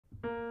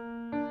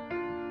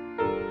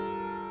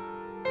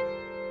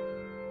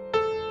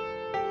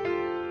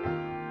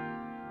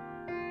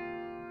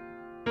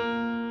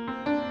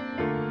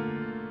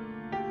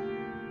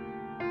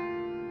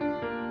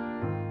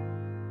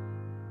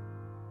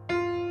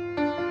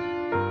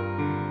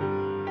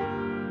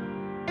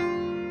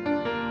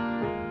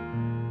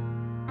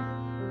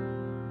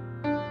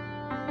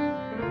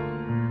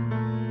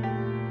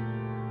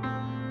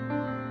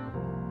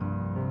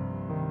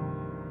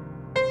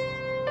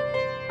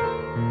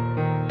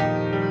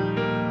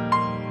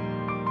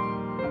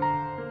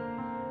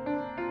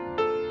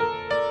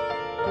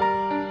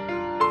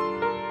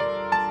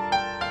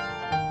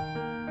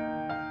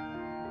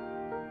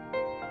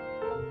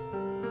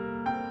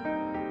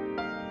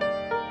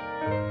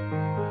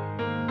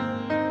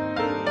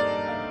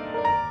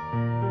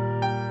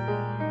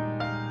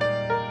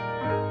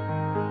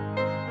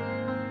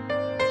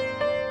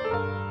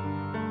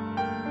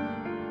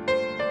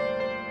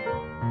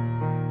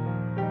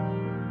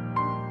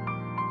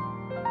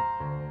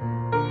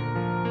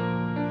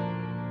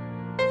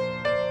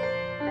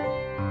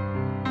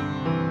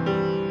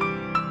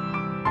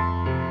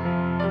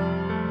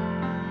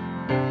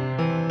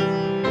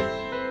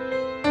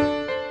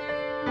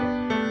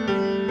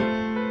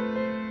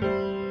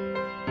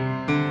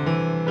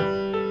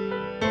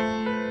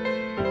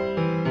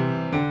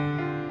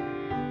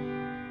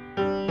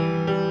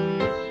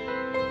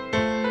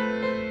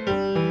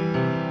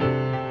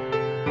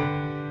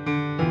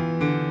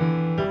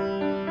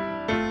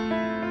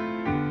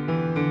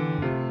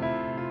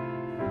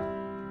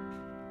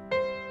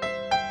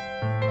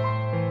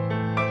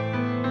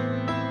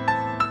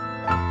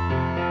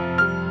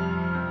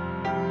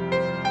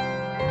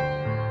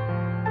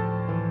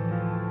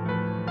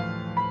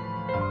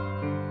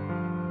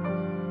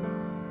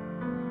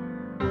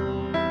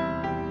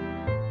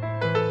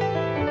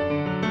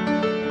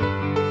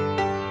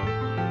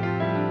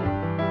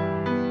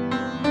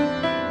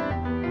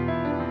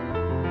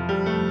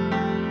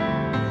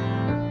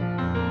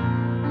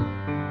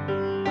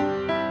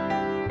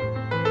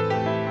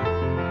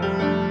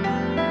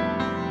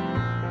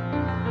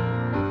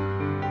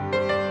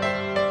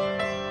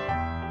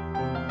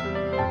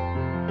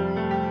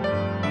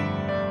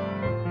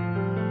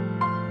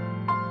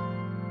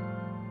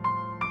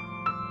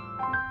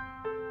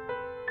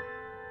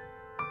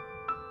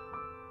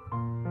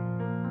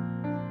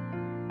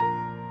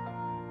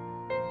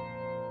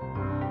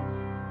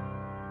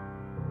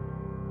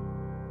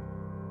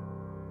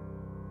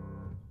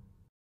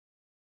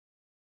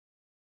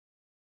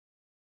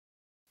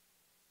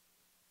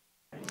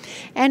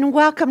And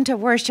welcome to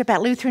worship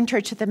at Lutheran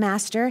Church of the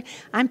Master.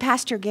 I'm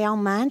Pastor Gail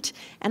Munt,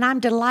 and I'm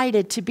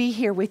delighted to be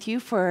here with you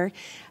for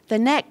the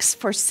next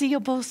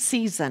foreseeable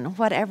season,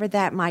 whatever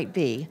that might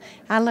be.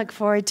 I look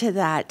forward to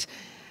that.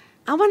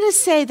 I want to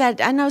say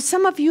that I know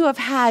some of you have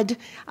had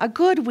a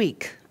good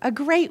week, a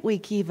great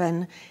week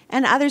even,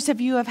 and others of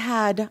you have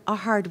had a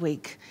hard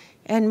week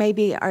and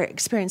maybe are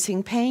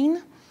experiencing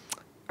pain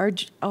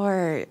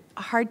or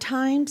hard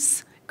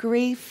times,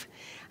 grief.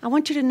 I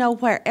want you to know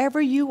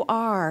wherever you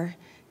are,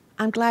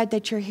 I'm glad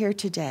that you're here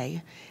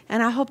today.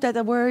 And I hope that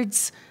the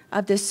words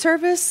of this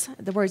service,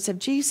 the words of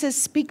Jesus,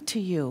 speak to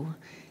you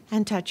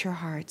and touch your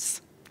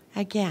hearts.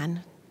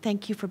 Again,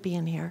 thank you for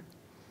being here.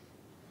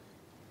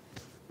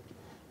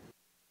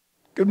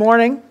 Good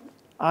morning.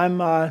 I'm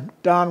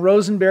Don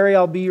Rosenberry.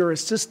 I'll be your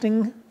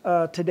assisting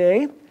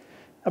today.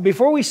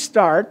 Before we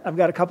start, I've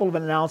got a couple of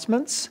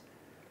announcements.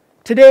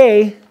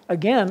 Today,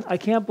 again, I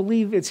can't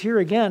believe it's here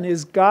again,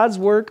 is God's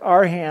Work,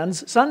 Our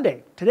Hands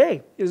Sunday.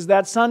 Today is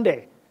that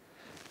Sunday.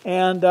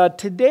 And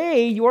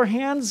today, your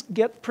hands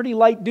get pretty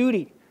light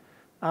duty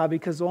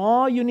because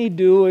all you need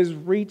to do is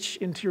reach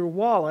into your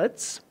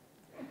wallets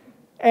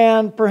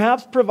and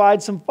perhaps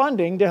provide some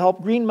funding to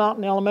help Green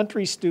Mountain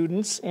Elementary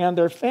students and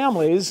their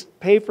families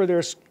pay for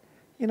their,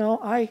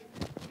 I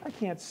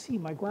can't see,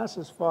 my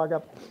glasses fog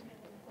up.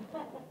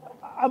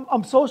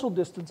 I'm social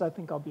distance, I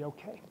think I'll be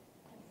okay.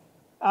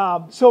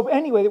 So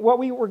anyway, what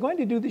we're going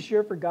to do this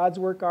year for God's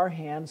Work, Our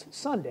Hands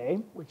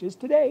Sunday, which is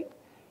today,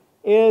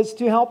 is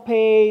to help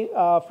pay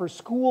for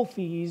school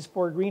fees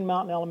for Green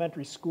Mountain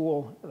Elementary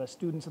School, the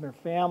students and their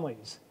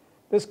families.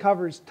 This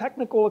covers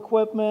technical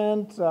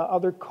equipment,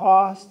 other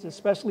costs,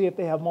 especially if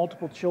they have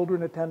multiple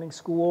children attending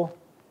school.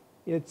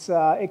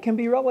 It can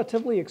be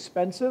relatively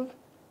expensive,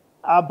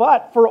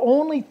 but for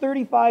only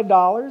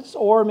 $35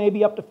 or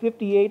maybe up to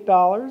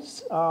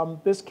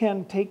 $58, this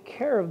can take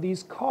care of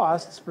these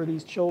costs for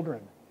these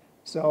children.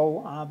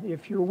 So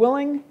if you're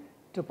willing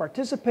to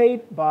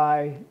participate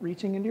by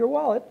reaching into your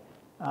wallet,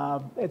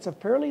 it's a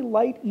fairly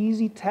light,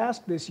 easy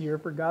task this year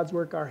for God's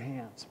Work, Our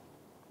Hands.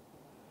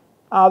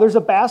 There's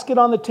a basket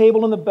on the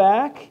table in the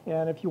back,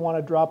 and if you want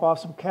to drop off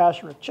some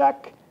cash or a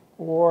check,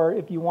 or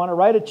if you want to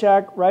write a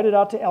check, write it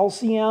out to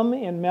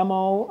LCM in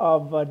memo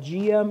of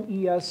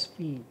GMES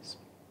fees.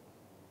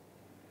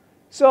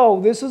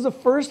 So this is a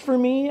first for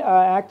me,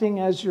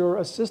 acting as your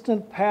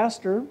assistant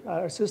pastor,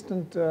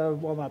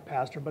 not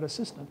pastor, but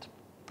assistant.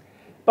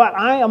 But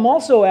I am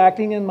also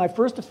acting in my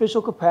first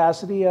official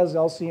capacity as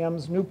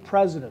LCM's new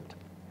president.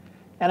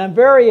 And I'm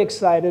very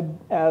excited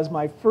as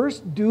my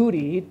first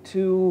duty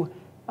to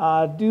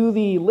do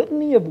the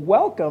litany of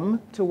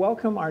welcome to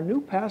welcome our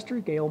new pastor,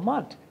 Gail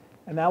Munt.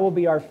 And that will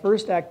be our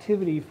first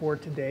activity for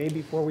today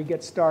before we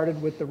get started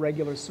with the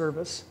regular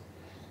service.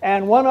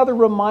 And one other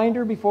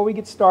reminder before we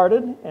get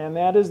started, and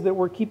that is that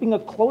we're keeping a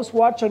close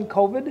watch on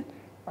COVID.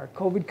 Our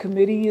COVID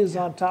committee is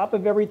on top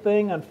of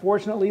everything.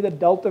 Unfortunately, the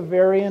Delta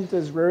variant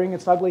is rearing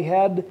its ugly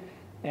head,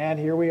 and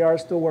here we are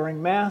still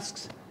wearing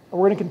masks. And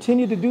we're going to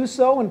continue to do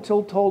so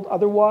until told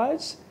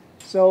otherwise.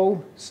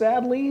 So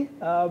sadly,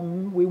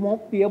 we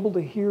won't be able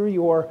to hear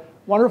your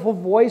wonderful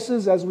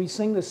voices as we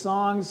sing the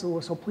songs,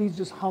 so please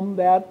just hum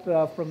that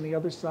from the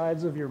other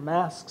sides of your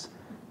masks,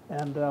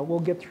 and we'll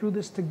get through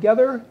this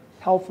together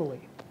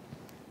healthily.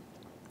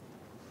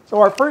 So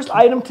our first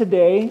item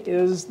today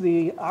is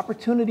the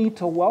opportunity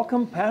to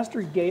welcome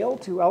Pastor Gail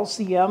to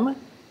LCM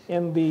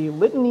in the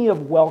Litany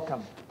of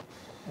Welcome.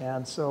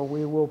 And so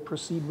we will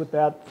proceed with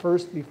that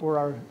first before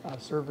our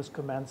service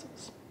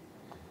commences.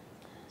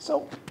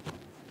 So,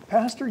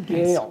 Pastor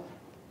Gail,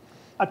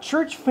 a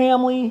church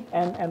family,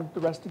 and the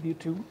rest of you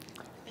too,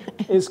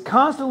 is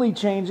constantly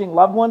changing.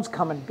 Loved ones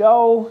come and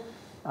go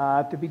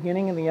at the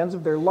beginning and the ends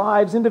of their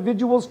lives.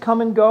 Individuals come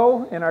and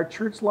go in our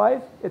church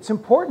life. It's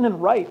important and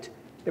right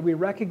that we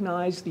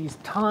recognize these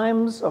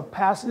times of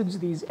passage,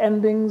 these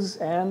endings,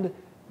 and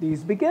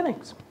these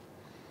beginnings.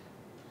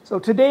 So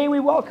today we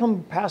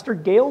welcome Pastor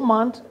Gail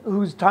Munt,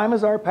 whose time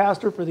as our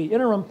pastor for the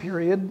interim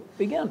period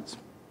begins.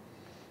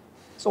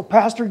 So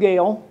Pastor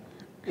Gail,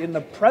 in the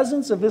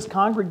presence of this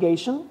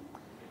congregation,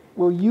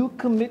 will you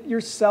commit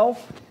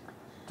yourself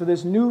to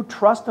this new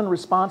trust and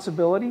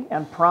responsibility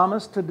and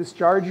promise to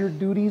discharge your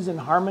duties in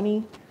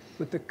harmony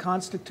with the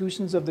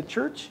constitutions of the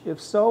church?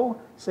 If so,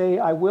 say,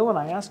 I will, and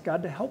I ask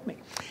God to help me.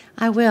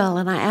 I will,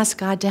 and I ask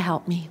God to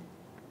help me.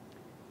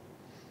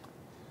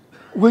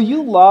 Will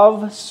you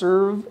love,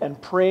 serve, and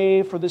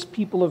pray for this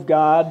people of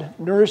God,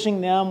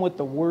 nourishing them with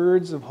the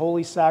words of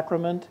Holy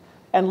Sacrament,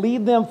 and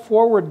lead them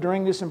forward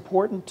during this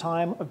important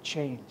time of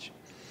change?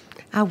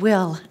 I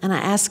will, and I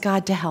ask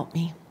God to help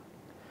me.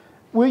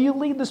 Will you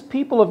lead this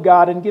people of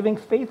God in giving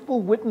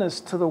faithful witness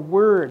to the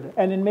Word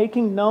and in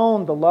making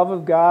known the love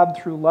of God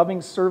through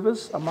loving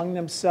service among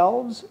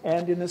themselves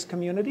and in this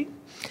community?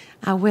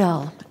 I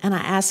will, and I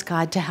ask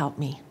God to help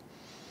me.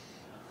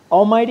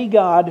 Almighty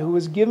God, who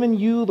has given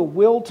you the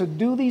will to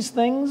do these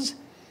things,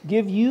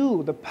 give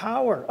you the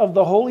power of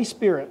the Holy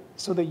Spirit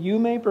so that you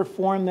may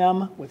perform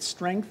them with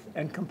strength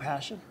and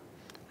compassion.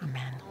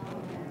 Amen.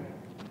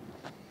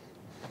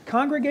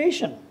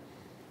 Congregation,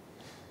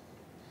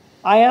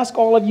 I ask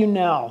all of you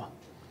now,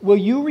 will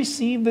you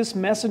receive this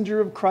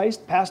messenger of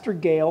Christ, Pastor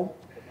Gail,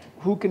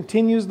 who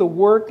continues the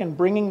work in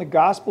bringing the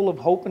gospel of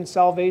hope and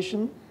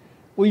salvation?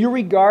 Will you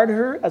regard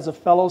her as a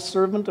fellow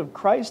servant of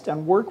Christ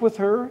and work with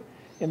her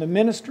in the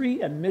ministry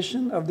and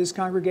mission of this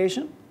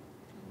congregation?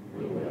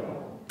 We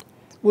will.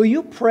 Will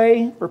you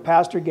pray for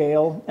Pastor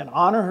Gail and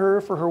honor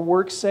her for her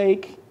work's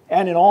sake,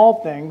 and in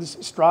all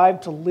things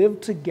strive to live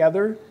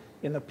together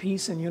in the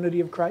peace and unity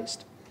of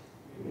Christ?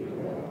 We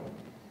will.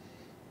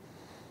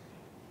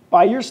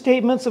 By your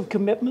statements of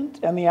commitment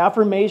and the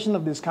affirmation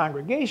of this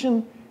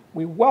congregation,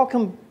 we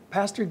welcome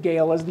Pastor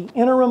Gail as the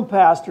interim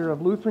pastor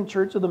of Lutheran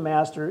Church of the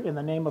Master in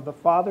the name of the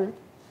Father,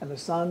 and the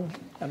Son,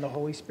 and the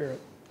Holy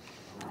Spirit.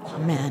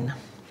 Amen.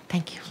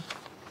 Thank you.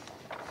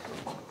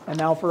 And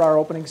now for our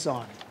opening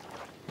song.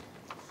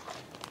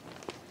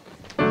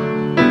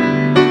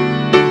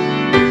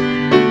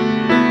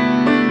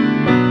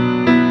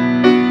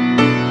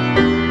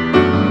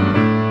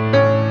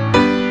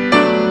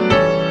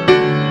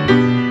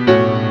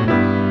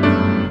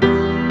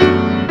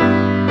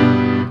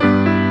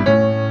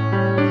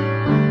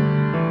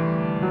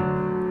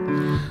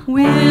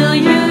 Will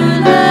you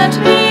let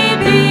me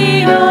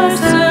be your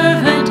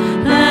servant?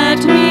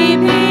 Let me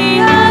be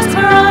as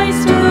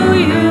Christ to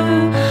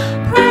you.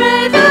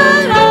 Pray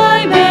that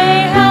I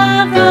may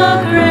have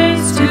the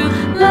grace to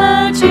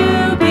let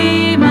you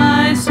be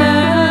my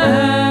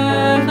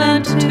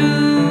servant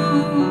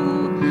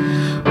too.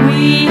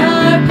 We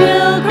are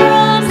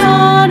pilgrims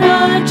on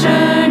a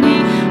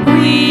journey.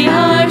 We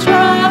are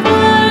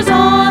travelers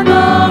on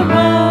the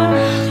road.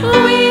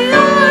 We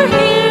are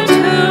here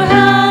to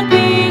help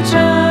each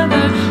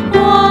other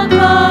walk the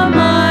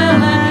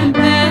mile and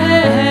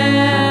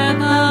bear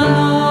the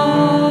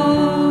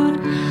load.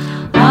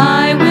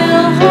 I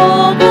will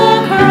hold the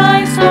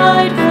Christ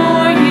light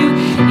for you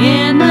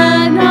in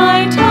the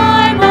night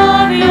time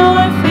of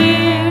your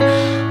fear.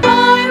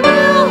 I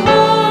will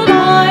hold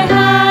my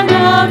hand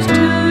out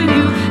to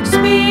you,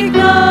 speak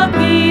the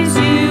peace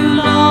you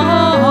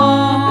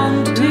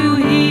long to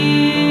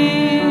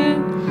hear.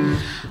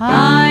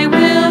 I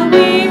will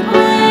weep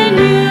when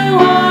you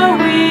are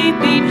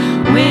weeping,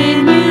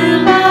 when you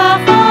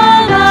laugh,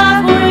 I'll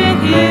laugh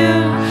with you.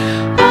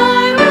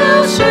 I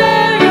will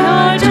share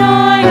your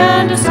joy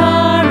and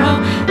sorrow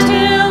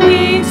till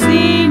we've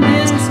seen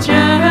this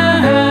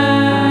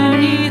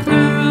journey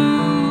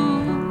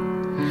through.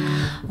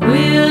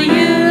 Will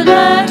you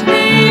let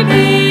me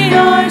be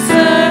your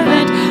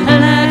servant?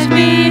 Let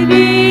me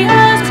be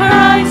as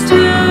Christ to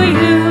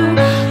you.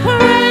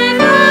 Pray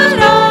that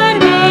I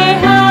may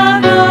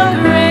have the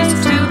grace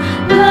to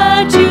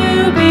let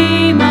you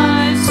be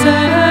my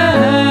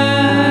servant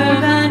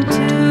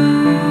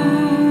too.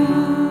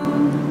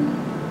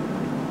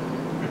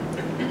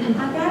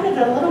 I've added a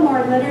little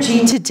more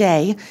liturgy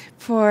today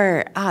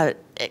for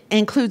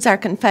includes our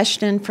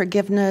confession and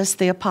forgiveness,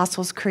 the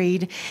Apostles'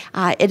 Creed.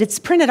 It's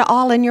printed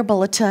all in your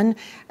bulletin.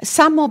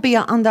 Some will be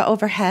on the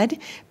overhead,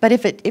 but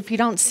if you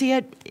don't see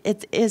it,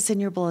 it is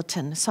in your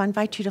bulletin. So I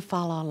invite you to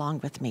follow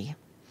along with me.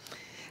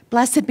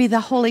 Blessed be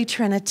the Holy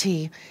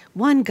Trinity,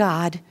 one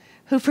God,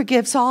 who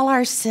forgives all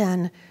our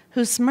sin,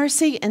 whose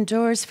mercy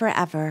endures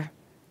forever.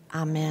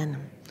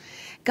 Amen.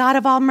 God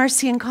of all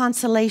mercy and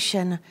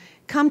consolation,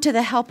 come to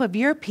the help of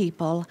your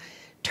people,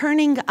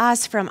 turning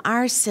us from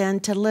our sin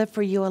to live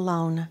for you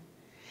alone.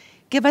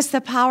 Give us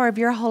the power of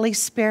your Holy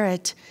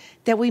Spirit,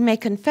 that we may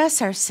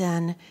confess our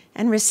sin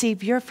and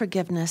receive your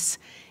forgiveness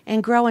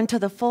and grow into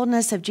the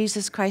fullness of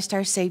Jesus Christ,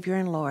 our Savior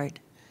and Lord.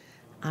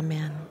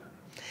 Amen.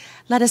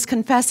 Let us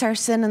confess our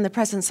sin in the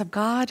presence of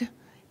God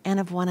and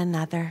of one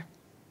another.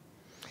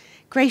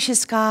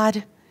 Gracious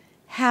God,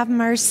 have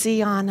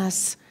mercy on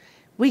us.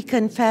 We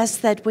confess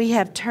that we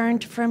have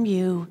turned from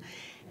you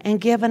and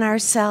given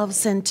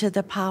ourselves into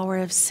the power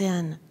of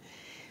sin.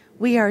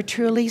 We are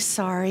truly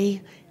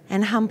sorry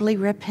and humbly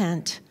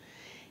repent.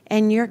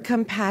 In your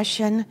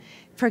compassion,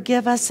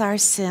 forgive us our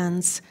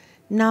sins,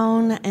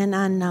 known and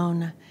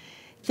unknown,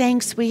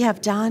 things we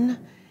have done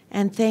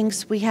and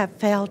things we have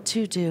failed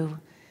to do.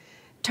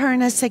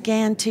 Turn us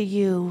again to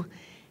you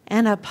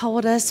and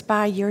uphold us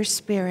by your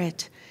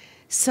Spirit,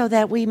 so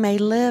that we may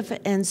live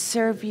and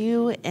serve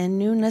you in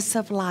newness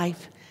of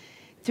life.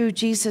 Through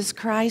Jesus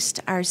Christ,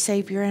 our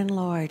Savior and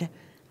Lord.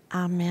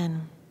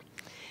 Amen.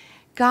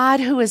 God,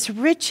 who is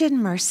rich in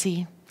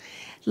mercy,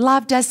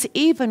 loved us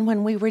even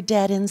when we were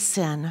dead in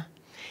sin,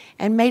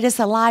 and made us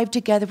alive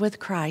together with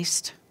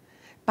Christ.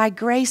 By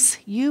grace,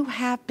 you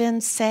have been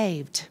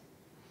saved.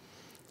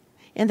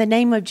 In the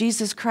name of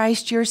Jesus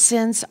Christ, your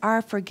sins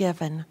are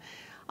forgiven.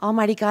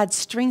 Almighty God,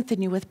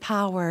 strengthen you with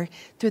power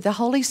through the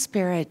Holy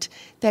Spirit,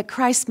 that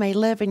Christ may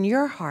live in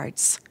your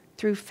hearts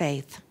through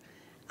faith.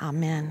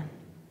 Amen.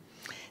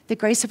 The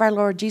grace of our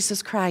Lord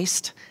Jesus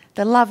Christ,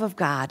 the love of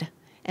God,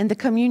 and the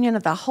communion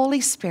of the Holy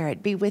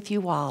Spirit be with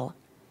you all.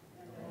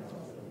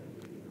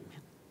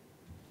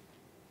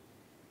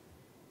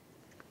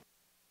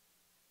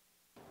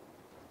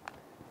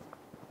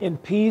 In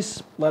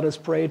peace, let us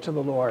pray to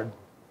the Lord.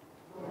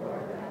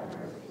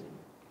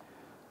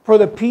 For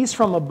the peace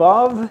from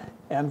above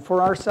and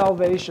for our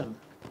salvation,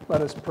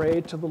 let us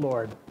pray to the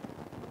Lord.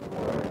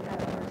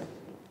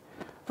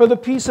 For the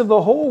peace of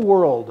the whole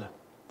world,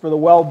 for the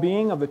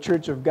well-being of the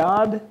Church of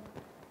God,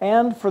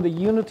 and for the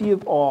unity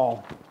of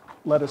all,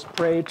 let us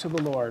pray to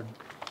the Lord.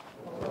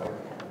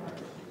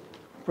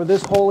 For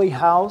this holy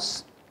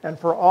house, and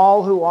for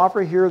all who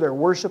offer here their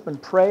worship and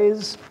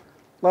praise,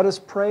 let us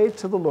pray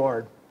to the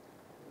Lord.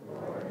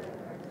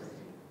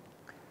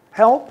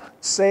 Help,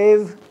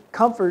 save,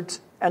 comfort,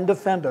 and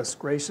defend us,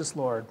 gracious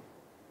Lord.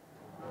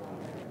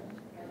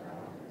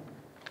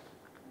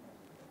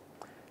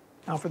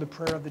 Now for the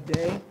prayer of the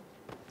day.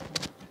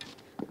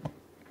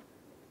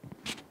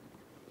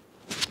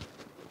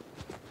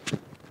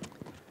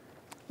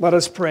 Let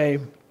us pray.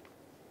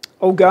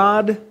 O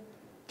God,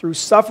 through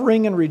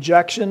suffering and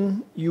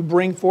rejection, you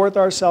bring forth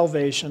our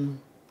salvation,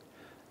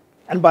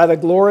 and by the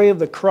glory of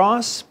the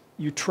cross,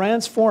 you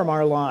transform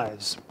our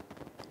lives.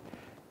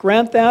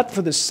 Grant that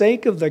for the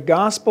sake of the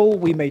gospel,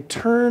 we may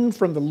turn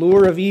from the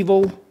lure of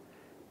evil,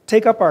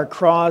 take up our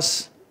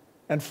cross,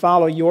 and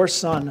follow your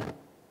Son,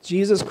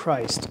 Jesus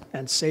Christ,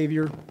 and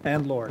Savior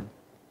and Lord.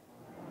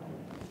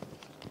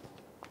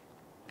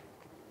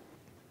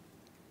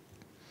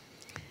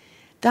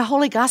 The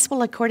Holy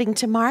Gospel according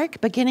to Mark,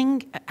 the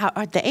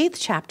 8th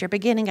chapter,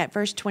 beginning at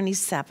verse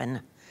 27.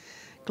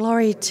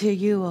 Glory to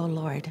you, O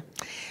Lord.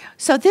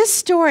 So this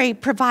story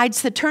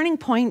provides the turning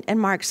point in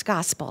Mark's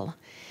Gospel.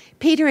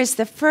 Peter is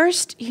the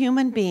first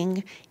human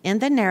being in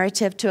the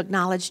narrative to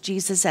acknowledge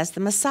Jesus as the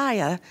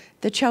Messiah,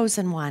 the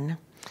chosen one.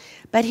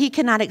 But he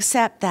cannot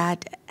accept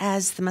that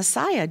as the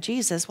Messiah,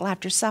 Jesus will have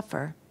to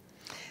suffer.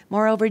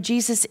 Moreover,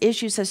 Jesus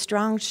issues a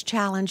strong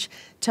challenge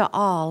to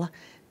all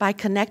by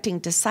connecting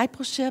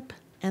discipleship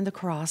and the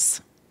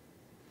cross.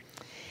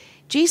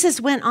 Jesus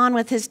went on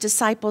with his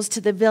disciples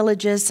to the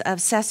villages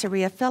of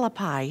Caesarea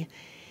Philippi,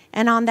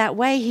 and on that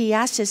way he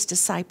asked his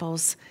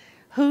disciples,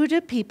 "Who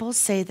do people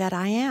say that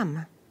I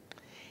am?"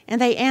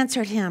 And they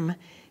answered him,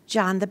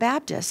 "John the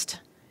Baptist,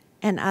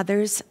 and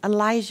others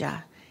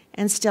Elijah,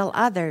 and still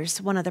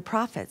others one of the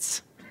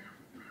prophets."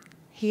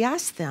 He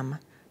asked them,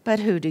 "But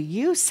who do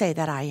you say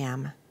that I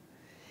am?"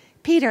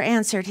 Peter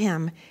answered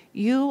him,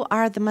 "You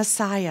are the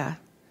Messiah."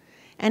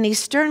 And he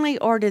sternly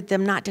ordered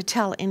them not to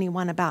tell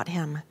anyone about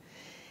him.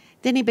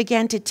 Then he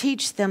began to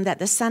teach them that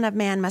the Son of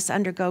Man must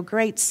undergo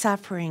great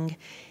suffering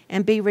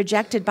and be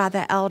rejected by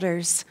the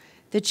elders,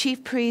 the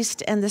chief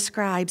priests and the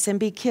scribes,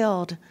 and be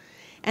killed,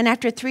 and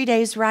after 3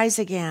 days rise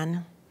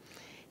again.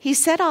 He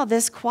said all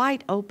this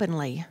quite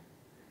openly.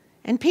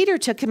 And Peter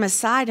took him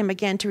aside and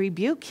began to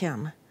rebuke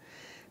him.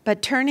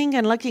 But turning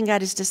and looking at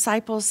his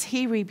disciples,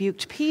 he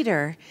rebuked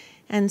Peter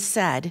and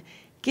said,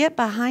 "Get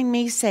behind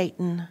me,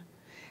 Satan.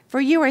 For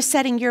you are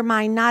setting your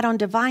mind not on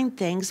divine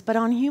things, but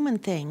on human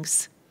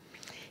things."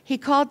 He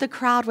called the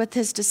crowd with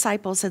his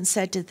disciples and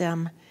said to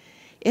them,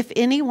 "If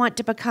any want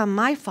to become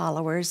my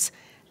followers,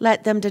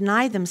 let them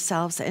deny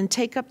themselves and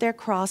take up their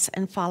cross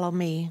and follow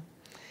me.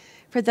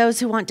 For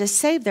those who want to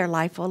save their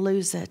life will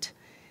lose it,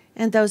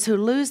 and those who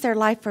lose their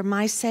life for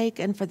my sake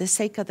and for the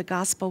sake of the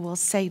gospel will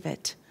save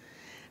it.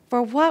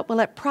 For what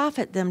will it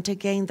profit them to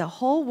gain the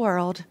whole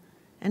world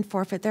and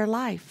forfeit their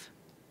life?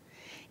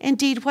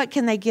 Indeed, what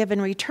can they give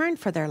in return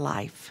for their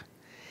life?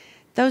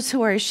 Those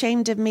who are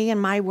ashamed of me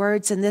and my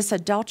words in this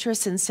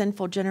adulterous and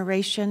sinful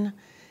generation,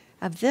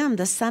 of them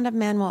the Son of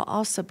Man will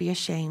also be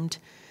ashamed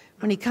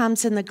when he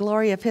comes in the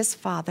glory of his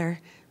Father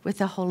with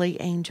the holy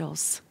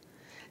angels."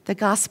 The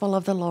Gospel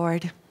of the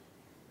Lord.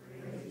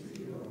 Praise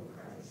to you, O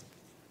Christ.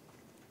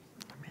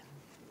 Amen.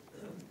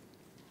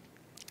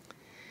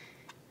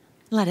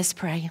 Let us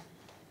pray.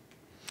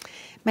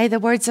 May the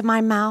words of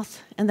my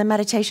mouth and the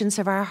meditations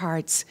of our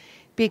hearts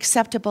be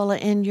acceptable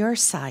in your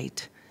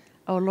sight,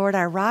 O Lord,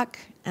 our rock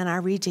and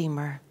our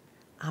Redeemer.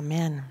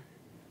 Amen.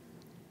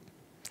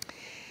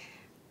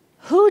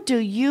 Who do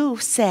you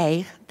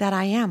say that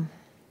I am?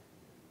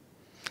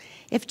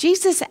 If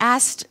Jesus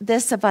asked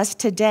this of us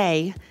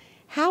today,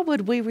 how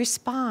would we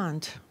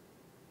respond?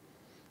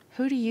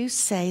 Who do you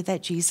say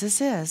that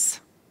Jesus is?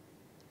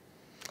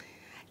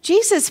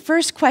 Jesus'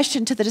 first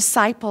question to the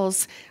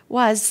disciples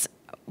was,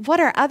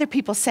 "What are other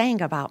people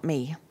saying about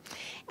me?"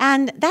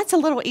 And that's a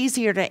little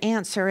easier to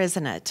answer,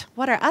 isn't it?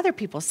 What are other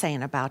people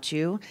saying about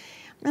you?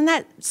 And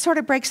that sort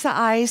of breaks the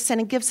ice,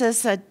 and it gives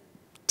us a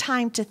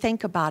time to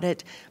think about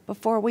it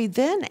before we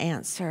then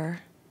answer,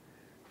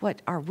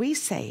 what are we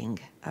saying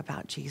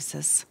about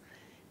Jesus?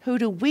 Who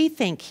do we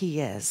think he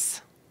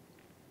is?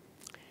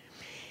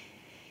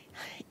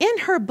 In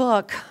her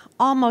book,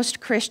 Almost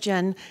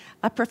Christian,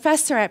 a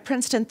professor at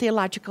Princeton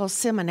Theological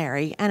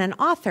Seminary and an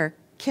author,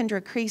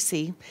 Kendra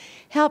Creasy,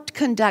 helped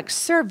conduct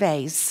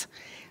surveys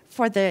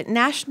for the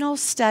National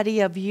Study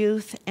of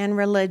Youth and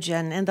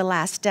Religion in the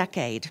last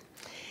decade.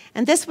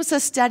 And this was a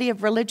study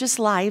of religious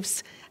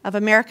lives of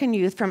American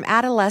youth from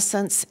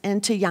adolescents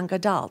into young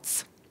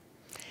adults.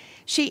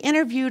 She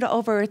interviewed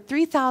over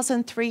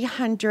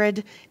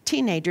 3,300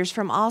 teenagers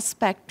from all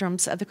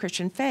spectrums of the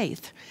Christian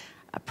faith,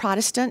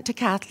 Protestant to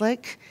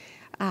Catholic,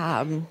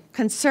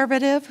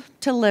 conservative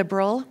to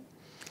liberal,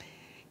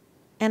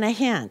 and a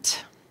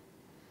hint.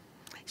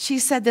 She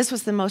said this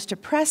was the most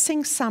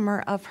depressing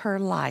summer of her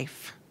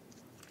life.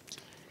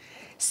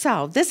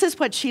 So this is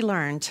what she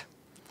learned.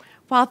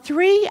 While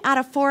 3 out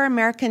of 4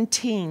 American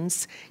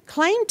teens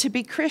claimed to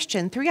be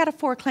Christian, 3 out of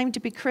 4 claimed to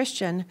be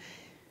Christian,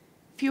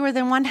 fewer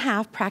than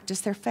 1/2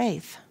 practiced their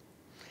faith.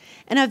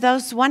 And of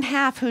those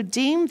 1/2 who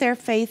deemed their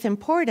faith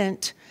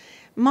important,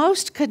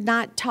 most could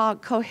not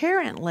talk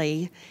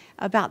coherently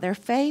about their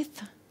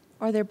faith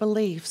or their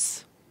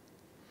beliefs.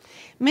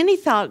 Many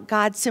thought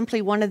God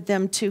simply wanted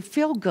them to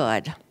feel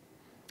good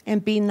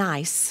and be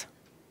nice.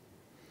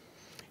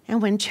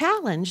 And when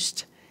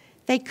challenged,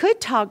 they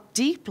could talk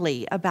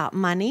deeply about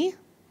money,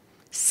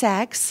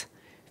 sex,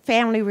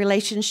 family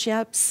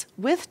relationships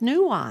with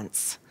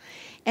nuance.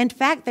 In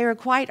fact, they were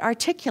quite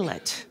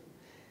articulate,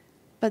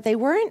 but they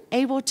weren't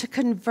able to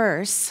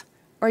converse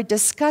or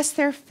discuss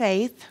their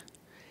faith,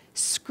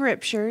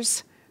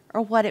 scriptures,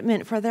 or what it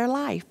meant for their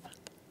life.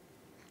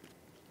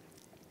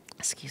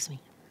 Excuse me.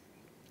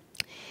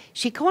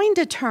 She coined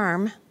a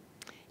term,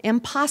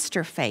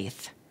 imposter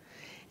faith,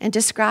 and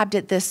described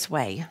it this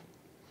way.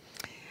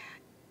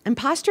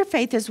 Imposter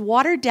faith is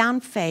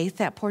watered-down faith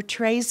that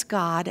portrays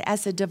God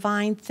as a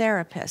divine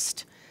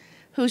therapist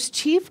whose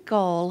chief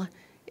goal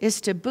is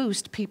to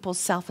boost people's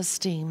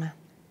self-esteem.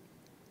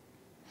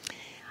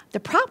 The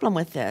problem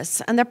with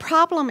this, and the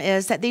problem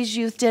is that these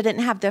youth didn't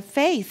have the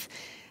faith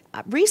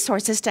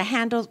resources to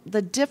handle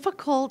the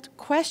difficult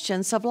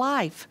questions of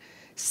life,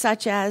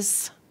 such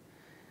as,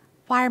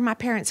 why are my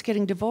parents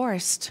getting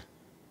divorced?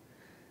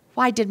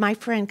 Why did my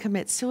friend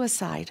commit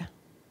suicide?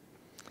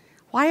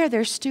 Why are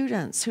there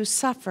students who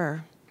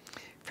suffer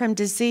from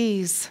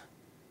disease,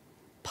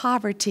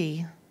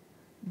 poverty,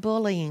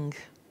 bullying?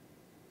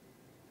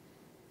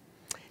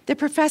 The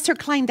professor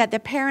claimed that the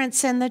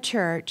parents in the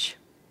church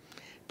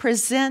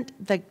present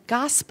the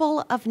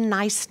gospel of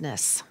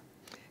niceness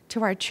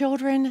to our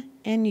children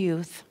and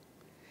youth.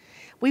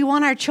 We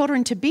want our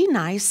children to be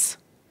nice,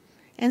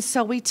 and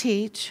so we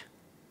teach,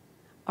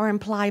 or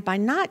imply by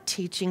not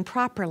teaching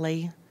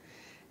properly,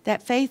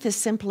 that faith is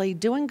simply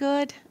doing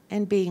good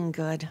and being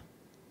good.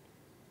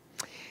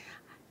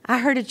 I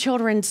heard a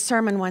children's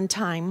sermon one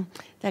time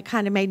that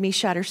kind of made me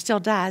shudder, still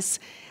does,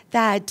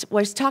 that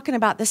was talking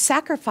about the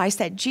sacrifice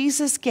that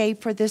Jesus gave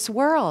for this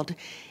world.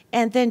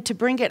 And then to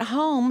bring it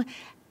home,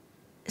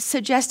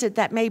 suggested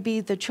that maybe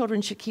the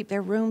children should keep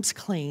their rooms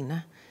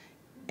clean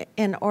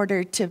in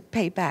order to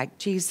pay back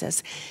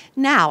Jesus.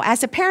 Now,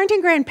 as a parent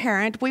and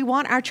grandparent, we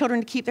want our children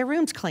to keep their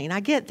rooms clean.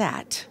 I get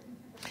that.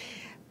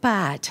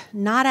 But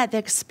not at the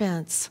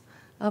expense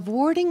of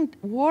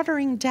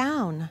watering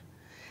down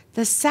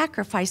the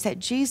sacrifice that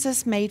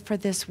Jesus made for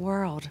this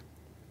world.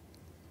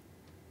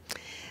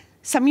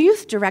 Some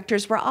youth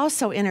directors were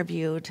also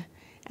interviewed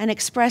and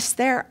expressed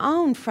their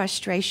own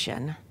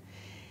frustration.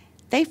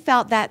 They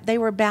felt that they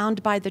were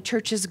bound by the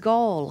church's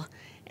goal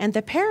and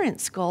the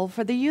parents' goal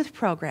for the youth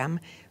program,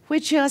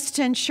 which is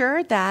to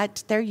ensure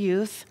that their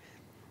youth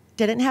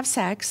didn't have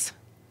sex,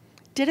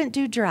 didn't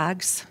do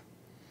drugs,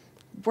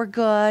 were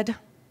good,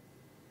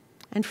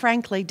 and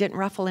frankly, didn't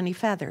ruffle any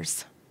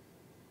feathers.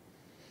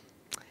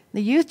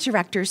 The youth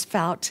directors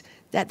felt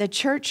that the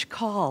church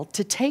call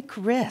to take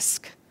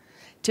risk,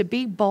 to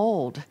be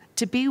bold,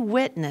 to be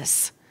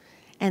witness,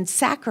 and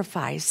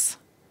sacrifice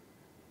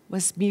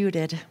was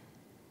muted.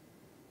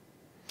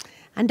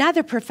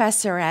 Another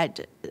professor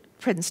at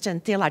Princeton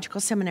Theological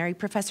Seminary,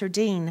 Professor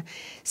Dean,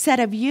 said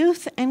of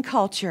youth and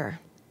culture,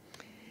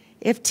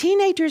 if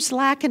teenagers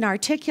lack an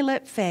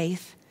articulate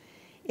faith,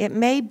 it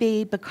may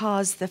be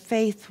because the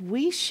faith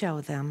we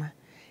show them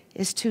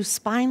is too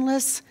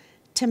spineless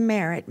to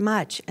merit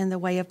much in the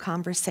way of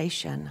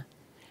conversation.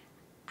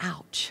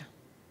 Ouch.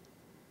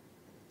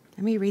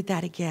 Let me read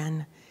that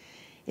again.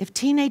 If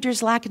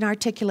teenagers lack an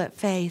articulate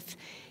faith,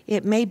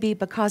 it may be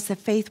because the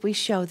faith we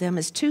show them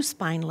is too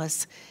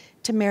spineless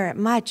to merit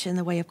much in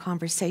the way of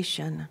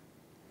conversation.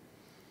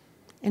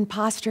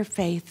 Imposter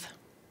faith.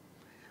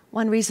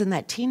 One reason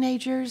that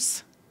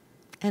teenagers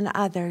and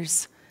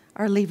others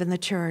are leaving the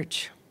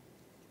church.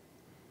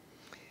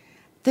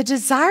 The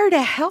desire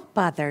to help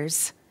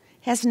others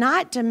has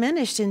not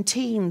diminished in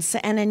teens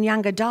and in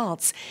young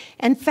adults.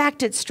 In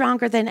fact, it's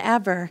stronger than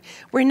ever.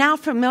 We're now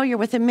familiar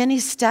with the many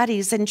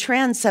studies and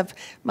trends of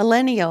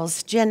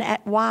millennials, Gen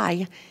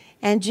Y,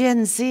 and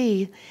Gen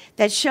Z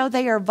that show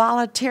they are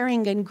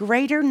volunteering in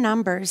greater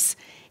numbers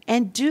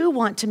and do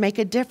want to make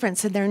a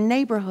difference in their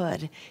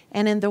neighborhood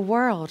and in the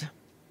world.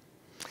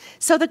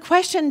 So the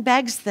question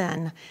begs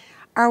then,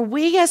 are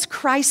we as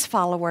Christ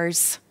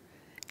followers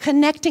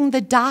connecting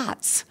the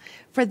dots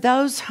for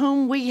those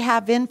whom we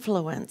have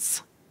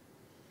influence?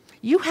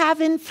 You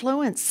have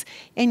influence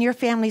in your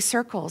family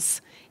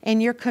circles, in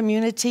your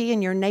community,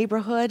 in your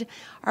neighborhood.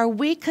 Are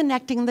we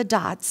connecting the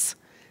dots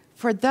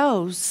for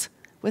those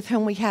with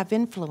whom we have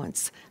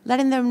influence,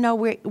 letting them know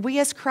we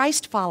as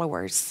Christ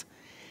followers,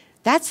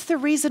 that's the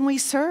reason we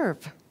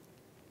serve,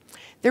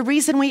 the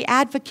reason we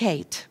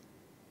advocate,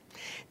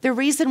 the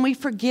reason we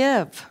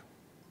forgive,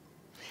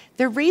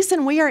 the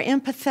reason we are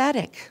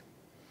empathetic,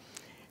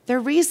 the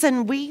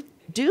reason we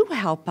do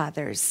help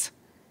others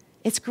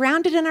It's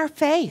grounded in our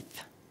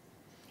faith.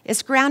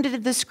 It's grounded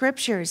in the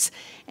scriptures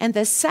and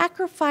the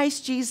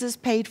sacrifice Jesus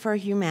paid for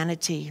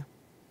humanity.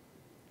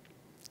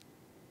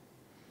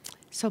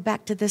 So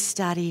back to this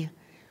study.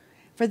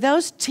 For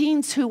those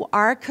teens who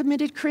are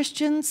committed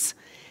Christians,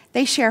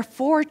 they share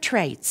 4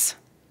 traits.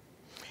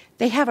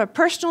 They have a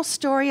personal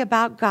story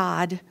about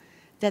God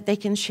that they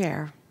can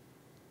share.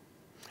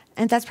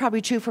 And that's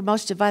probably true for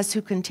most of us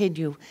who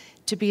continue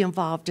to be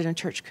involved in a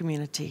church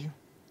community.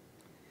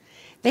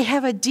 They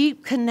have a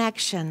deep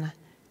connection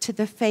to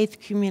the faith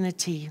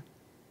community.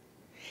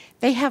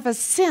 They have a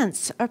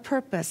sense of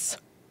purpose.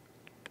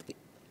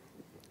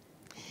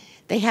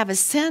 They have a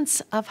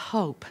sense of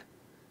hope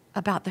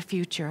about the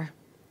future.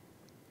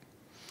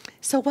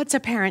 So what's a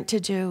parent to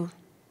do?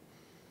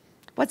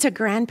 What's a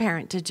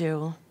grandparent to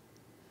do?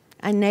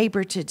 A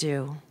neighbor to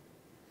do?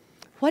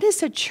 What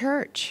is a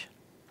church?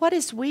 What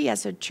is we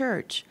as a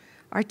church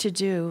are to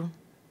do?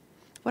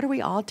 What are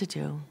we all to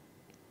do?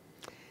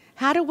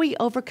 How do we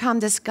overcome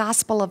this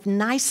gospel of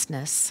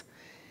niceness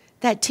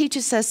that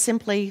teaches us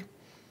simply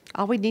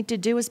all we need to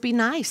do is be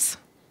nice?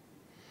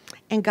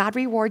 And God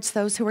rewards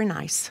those who are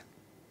nice.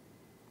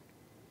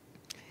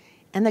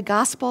 And the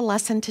gospel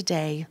lesson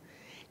today,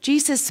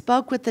 Jesus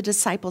spoke with the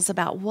disciples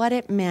about what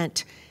it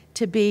meant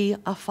to be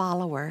a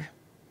follower.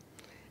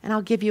 And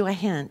I'll give you a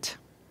hint.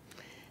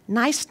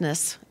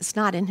 Niceness is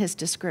not in his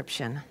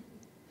description.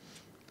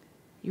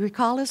 You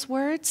recall his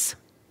words?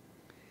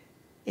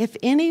 If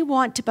any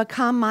want to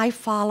become my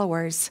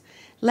followers,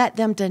 let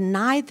them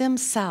deny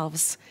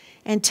themselves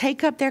and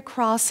take up their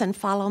cross and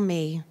follow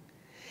me.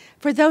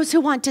 For those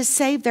who want to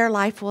save their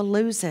life will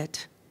lose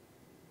it.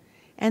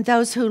 And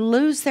those who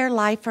lose their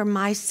life for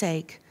my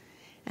sake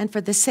and for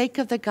the sake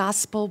of the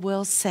gospel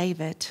will save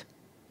it.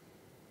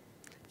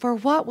 For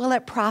what will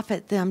it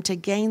profit them to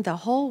gain the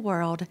whole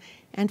world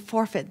and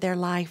forfeit their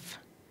life?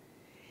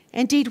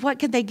 Indeed, what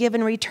can they give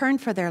in return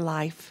for their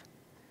life?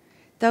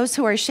 Those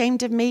who are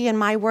ashamed of me and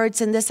my words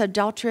in this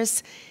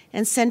adulterous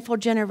and sinful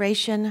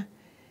generation,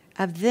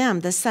 of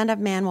them the Son of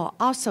Man will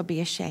also be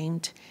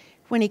ashamed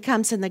when he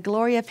comes in the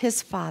glory of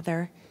his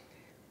Father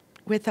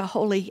with the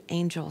holy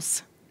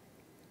angels.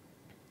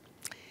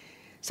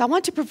 So I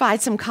want to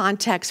provide some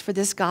context for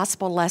this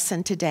gospel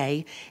lesson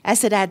today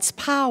as it adds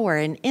power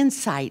and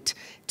insight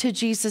to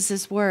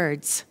Jesus'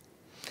 words.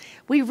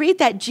 We read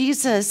that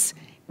Jesus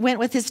went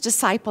with his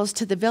disciples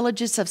to the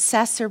villages of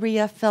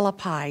Caesarea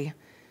Philippi,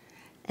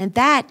 and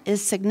that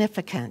is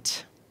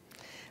significant.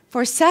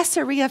 For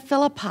Caesarea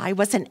Philippi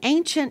was an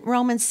ancient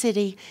Roman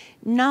city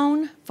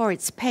known for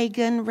its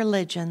pagan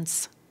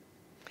religions.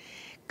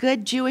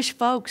 Good Jewish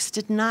folks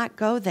did not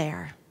go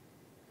there.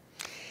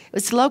 It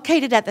was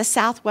located at the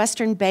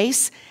southwestern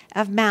base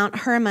of Mount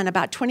Hermon,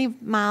 about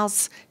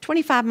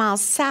 25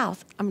 miles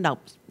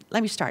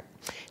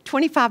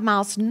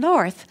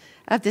north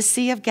of the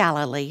Sea of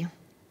Galilee.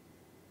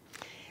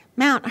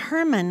 Mount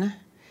Hermon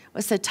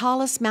was the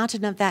tallest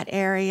mountain of that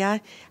area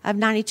of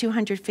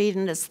 9,200 feet,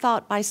 and it's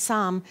thought by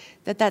some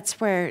that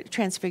that's where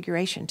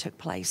Transfiguration took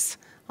place,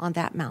 on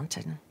that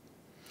mountain.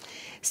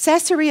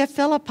 Caesarea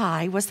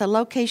Philippi was the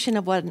location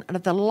of one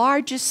of the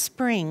largest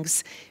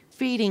springs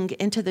feeding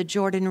into the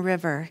Jordan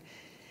River.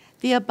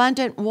 The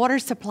abundant water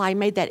supply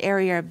made that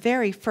area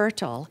very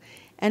fertile,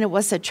 and it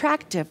was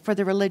attractive for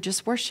the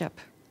religious worship.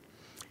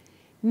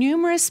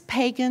 Numerous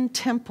pagan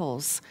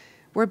temples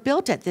were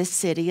built at this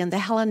city in the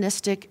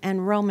Hellenistic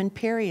and Roman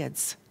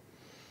periods.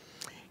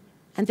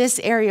 And this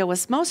area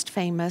was most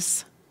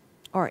famous,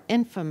 or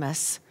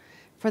infamous,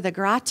 for the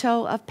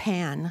Grotto of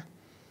Pan.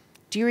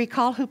 Do you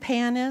recall who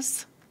Pan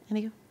is?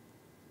 Any of you?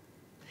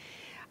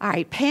 All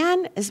right,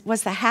 Pan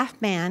was the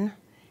half-man,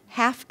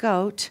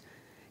 half-goat,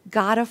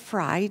 god of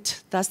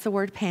fright, thus the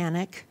word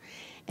panic,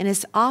 and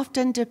is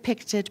often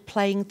depicted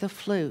playing the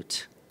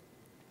flute.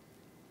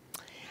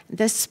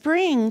 The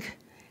spring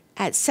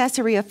at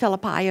Caesarea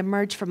Philippi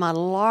emerged from a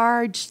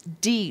large,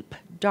 deep,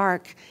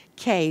 dark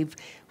cave,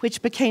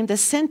 which became the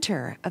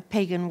center of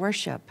pagan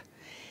worship.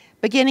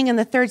 Beginning in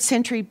the 3rd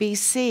century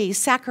BC,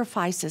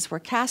 sacrifices were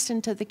cast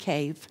into the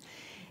cave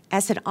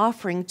as an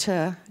offering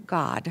to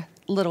God,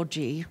 little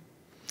g.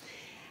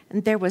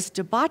 And there was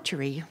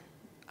debauchery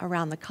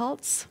around the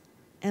cults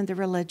and the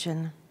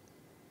religion.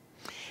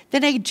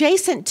 Then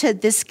adjacent to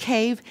this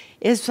cave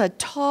is a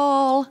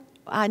tall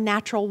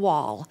natural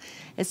wall.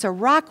 It's a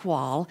rock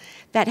wall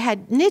that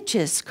had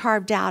niches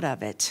carved out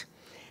of it.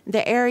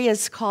 The area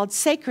is called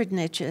sacred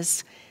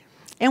niches.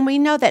 And we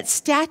know that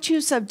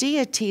statues of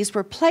deities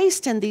were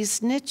placed in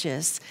these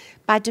niches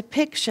by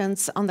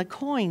depictions on the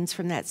coins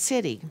from that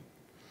city.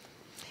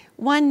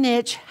 One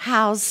niche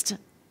housed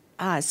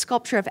a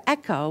sculpture of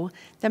Echo,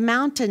 the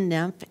mountain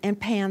nymph and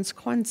Pan's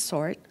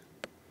consort.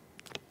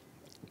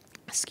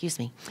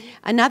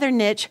 Another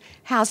niche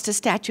housed a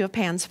statue of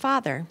Pan's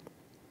father.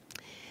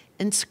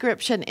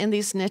 Inscription in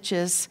these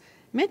niches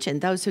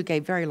mentioned those who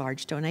gave very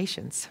large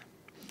donations.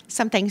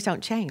 Some things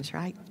don't change,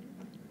 right?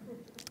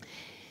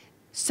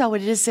 So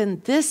it is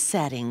in this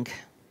setting,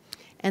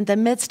 in the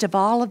midst of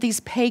all of these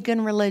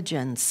pagan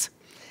religions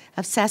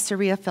of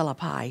Caesarea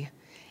Philippi,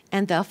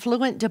 and the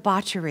affluent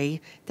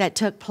debauchery that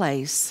took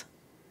place,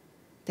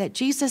 that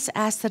Jesus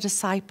asked the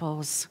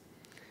disciples,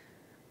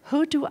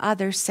 "Who do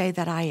others say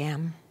that I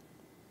am?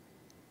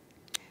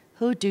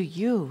 Who do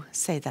you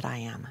say that I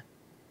am?"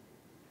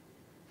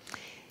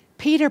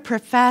 Peter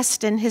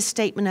professed in his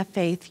statement of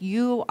faith,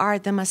 "You are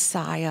the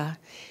Messiah,"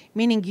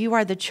 meaning you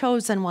are the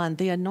chosen one,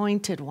 the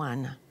anointed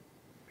one.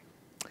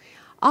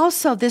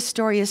 Also, this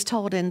story is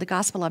told in the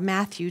Gospel of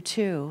Matthew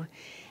too,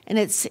 and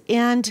it's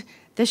in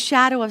the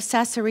shadow of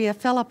Caesarea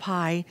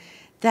Philippi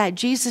that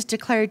Jesus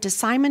declared to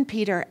Simon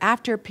Peter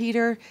after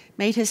Peter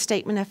made his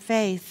statement of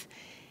faith,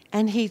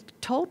 and he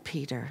told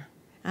Peter,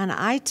 "And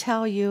I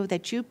tell you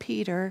that you,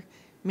 Peter,"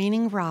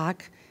 meaning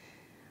rock,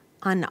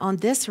 on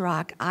this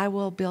rock I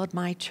will build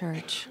my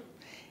church,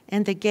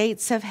 and the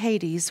gates of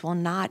Hades will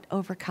not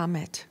overcome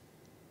it."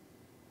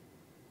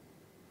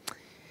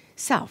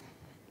 So,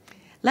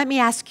 let me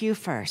ask you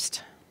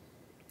first.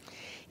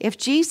 If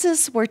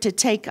Jesus were to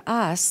take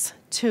us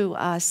to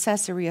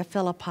Caesarea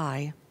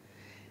Philippi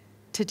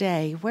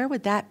today, where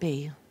would that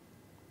be?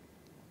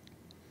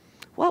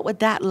 What would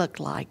that look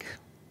like?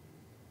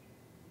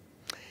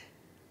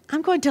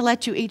 I'm going to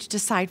let you each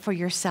decide for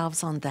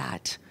yourselves on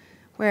that,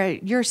 where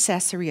your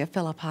Caesarea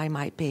Philippi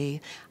might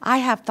be. I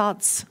have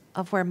thoughts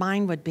of where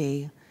mine would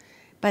be,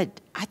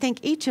 but I think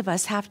each of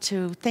us have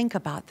to think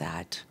about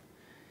that.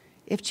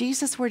 If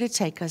Jesus were to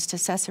take us to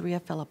Caesarea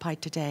Philippi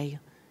today,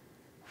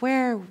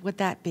 where would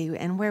that be,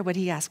 and where would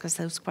he ask us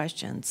those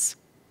questions?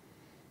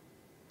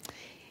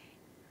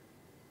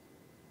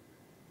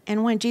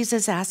 And when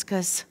Jesus asks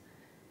us,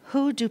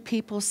 "Who do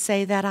people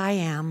say that I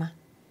am?"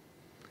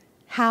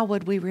 how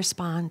would we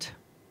respond?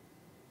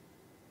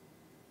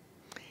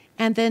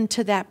 And then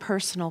to that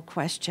personal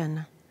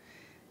question,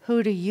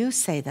 "Who do you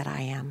say that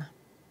I am?"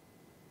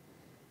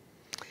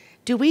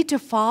 Do we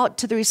default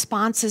to the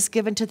responses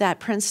given to that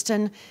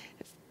Princeton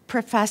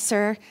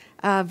professor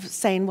of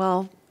saying,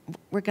 "Well,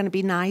 we're going to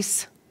be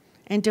nice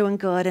and doing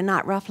good and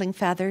not ruffling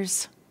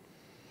feathers"?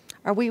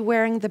 Are we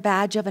wearing the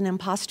badge of an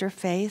imposter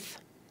faith?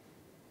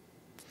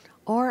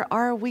 Or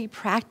are we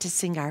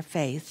practicing our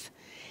faith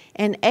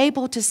and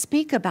able to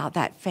speak about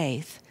that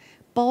faith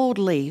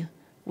boldly,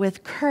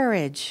 with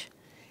courage,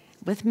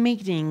 with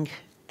meaning,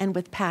 and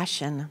with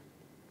passion?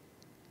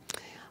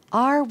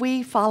 Are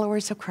we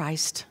followers of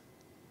Christ?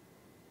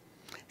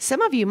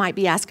 Some of you might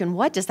be asking,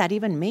 what does that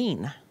even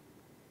mean?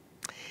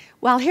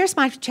 Well, here's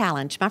my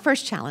challenge, my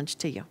first challenge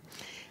to you,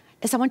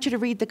 is I want you to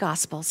read the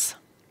Gospels.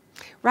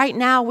 Right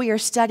now, we are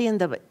studying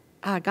the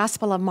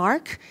Gospel of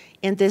Mark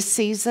in this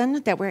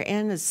season that we're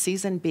in, is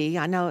season B.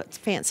 I know it's a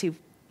fancy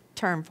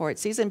term for it,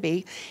 season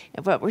B,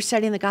 but we're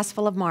studying the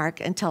Gospel of Mark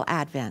until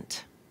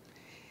Advent.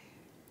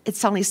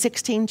 It's only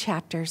 16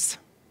 chapters.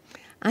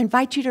 I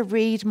invite you to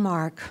read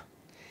Mark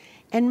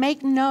and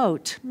make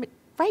note,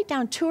 write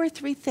down 2 or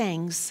 3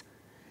 things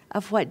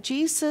of what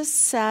Jesus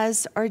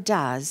says or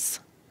does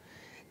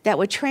that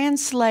would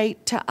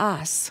translate to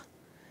us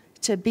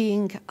to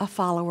being a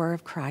follower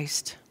of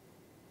Christ.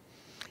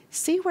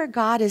 See where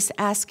God is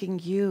asking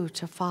you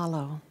to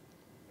follow.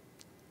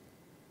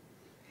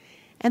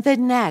 And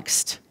then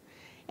next,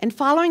 in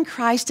following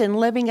Christ and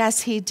living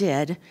as he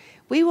did,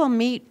 we will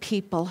meet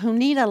people who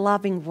need a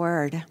loving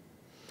word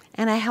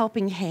and a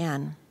helping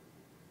hand.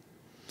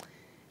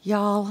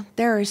 Y'all,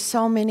 there are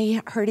so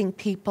many hurting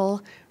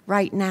people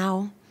right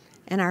now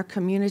in our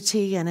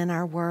community and in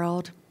our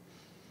world,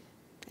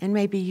 and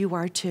maybe you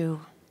are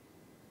too.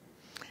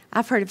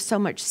 I've heard of so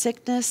much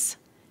sickness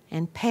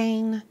and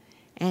pain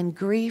and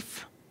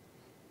grief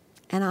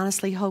and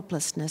honestly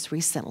hopelessness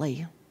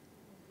recently.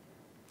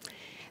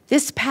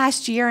 This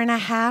past year and a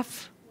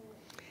half,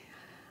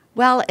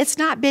 well, it's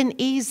not been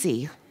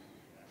easy.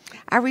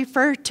 I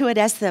refer to it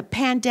as the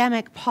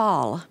pandemic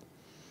pall,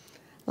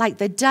 like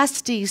the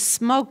dusty,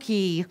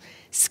 smoky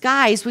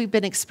skies we've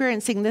been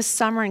experiencing this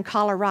summer in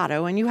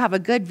Colorado, and you have a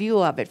good view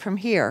of it from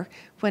here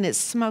when it's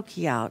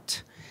smoky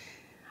out.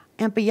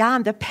 And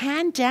beyond, the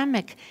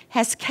pandemic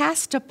has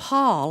cast a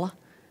pall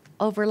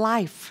over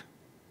life.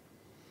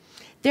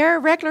 There are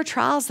regular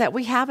trials that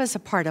we have as a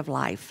part of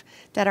life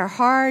that are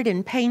hard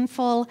and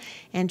painful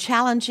and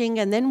challenging,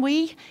 and then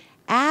we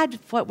add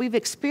what we've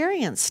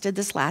experienced in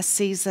this last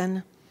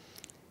season,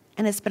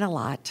 and it's been a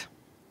lot.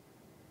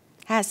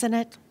 Hasn't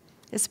it?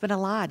 It's been a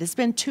lot. It's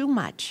been too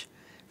much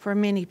for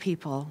many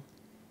people.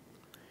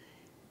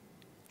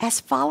 As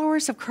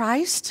followers of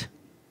Christ,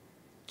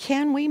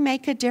 can we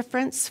make a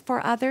difference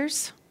for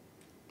others?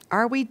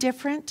 Are we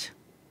different?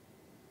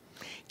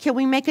 Can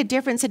we make a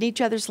difference in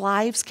each other's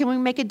lives? Can we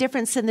make a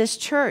difference in this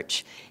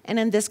church and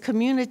in this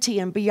community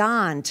and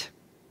beyond?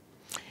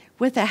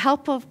 With the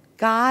help of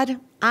God,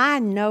 I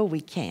know we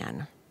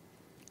can.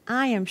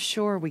 I am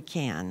sure we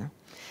can.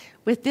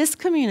 With this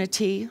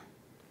community,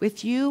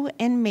 with you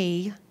and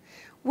me,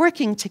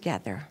 working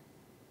together,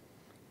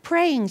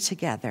 praying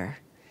together,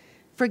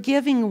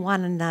 forgiving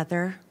one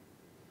another,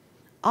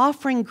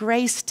 offering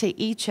grace to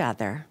each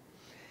other,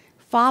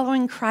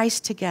 following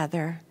Christ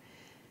together,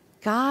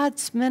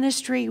 God's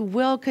ministry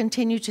will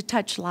continue to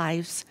touch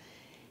lives,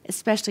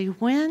 especially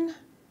when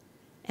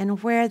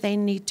and where they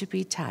need to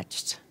be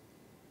touched.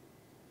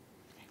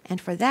 And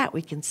for that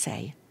we can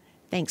say,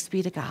 thanks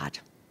be to God.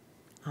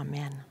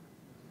 Amen.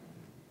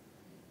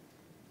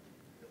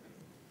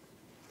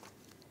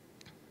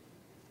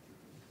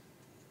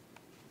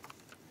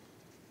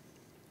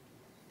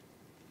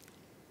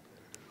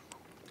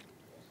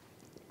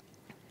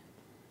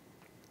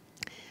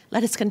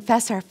 Let us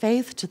confess our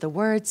faith to the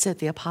words of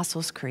the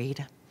Apostles'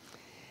 Creed.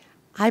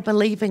 I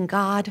believe in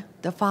God,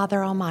 the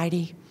Father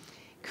Almighty,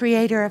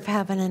 creator of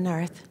heaven and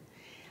earth.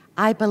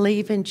 I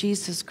believe in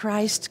Jesus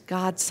Christ,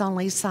 God's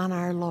only Son,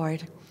 our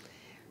Lord,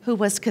 who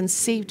was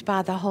conceived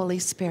by the Holy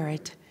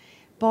Spirit,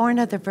 born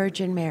of the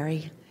Virgin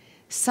Mary,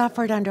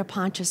 suffered under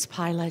Pontius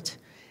Pilate,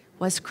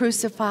 was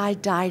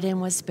crucified, died, and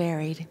was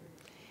buried.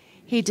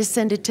 He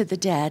descended to the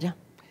dead.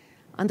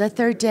 On the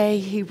third day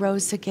he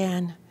rose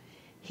again.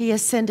 He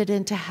ascended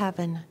into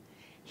heaven.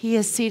 He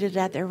is seated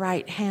at the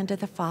right hand of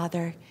the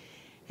Father,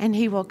 and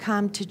he will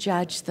come to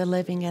judge the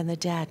living and the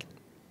dead.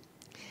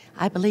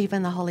 I believe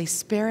in the Holy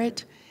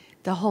Spirit,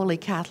 the Holy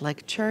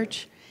Catholic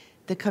Church,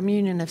 the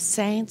communion of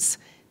saints,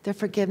 the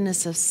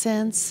forgiveness of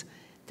sins,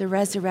 the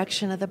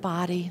resurrection of the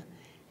body,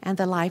 and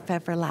the life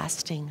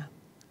everlasting.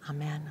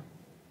 Amen.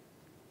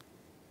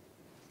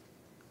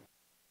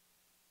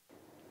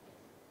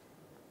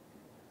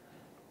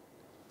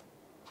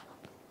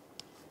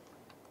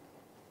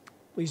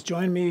 Please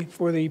join me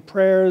for the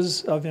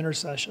prayers of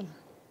intercession.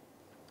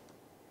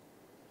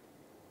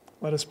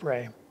 Let us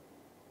pray.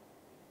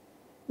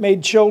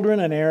 Made children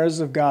and heirs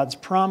of God's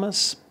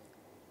promise,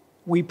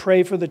 we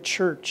pray for the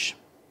church,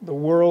 the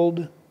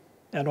world,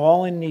 and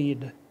all in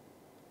need.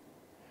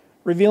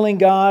 Revealing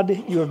God,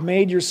 you have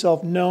made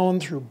yourself known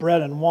through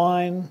bread and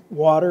wine,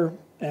 water,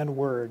 and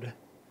word.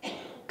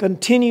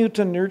 Continue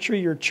to nurture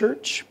your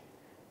church,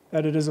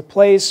 that it is a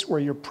place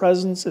where your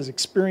presence is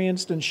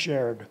experienced and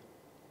shared.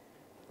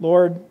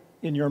 Lord,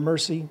 in your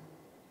mercy,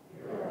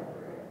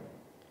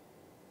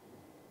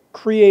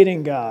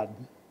 creating God,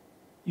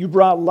 you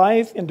brought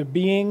life into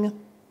being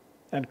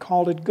and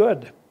called it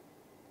good.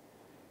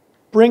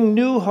 Bring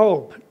new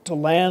hope to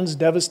lands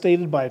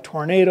devastated by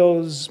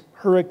tornadoes,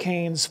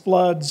 hurricanes,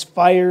 floods,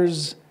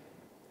 fires,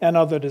 and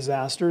other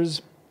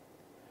disasters.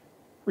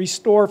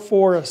 Restore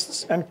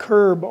forests and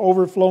curb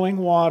overflowing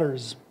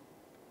waters.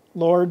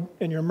 Lord,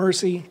 in your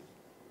mercy,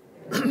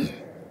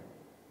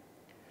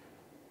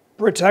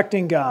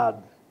 protecting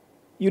God,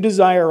 you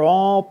desire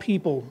all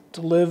people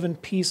to live in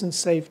peace and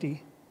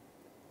safety.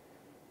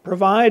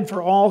 Provide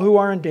for all who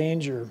are in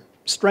danger.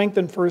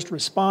 Strengthen first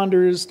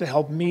responders to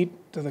help meet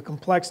to the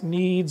complex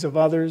needs of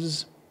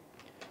others.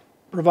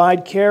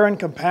 Provide care and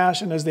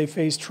compassion as they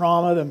face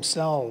trauma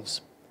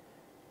themselves.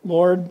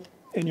 Lord,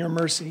 in your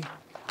mercy.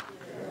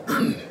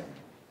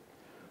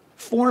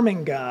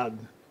 Forming God,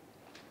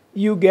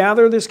 you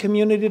gather this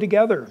community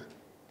together.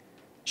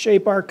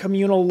 Shape our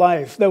communal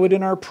life, that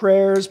in our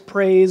prayers,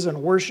 praise,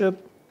 and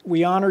worship,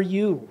 we honor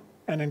you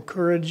and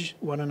encourage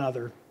one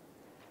another.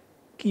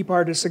 Keep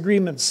our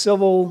disagreements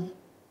civil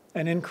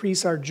and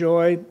increase our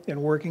joy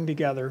in working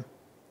together.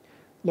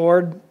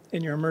 Lord,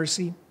 in your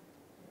mercy.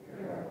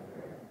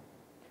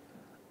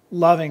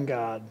 Loving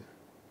God,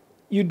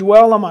 you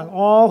dwell among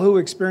all who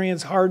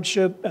experience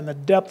hardship and the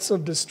depths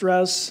of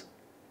distress.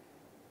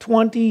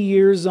 20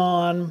 years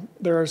on,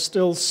 there are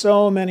still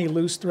so many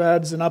loose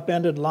threads and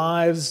upended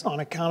lives on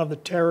account of the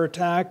terror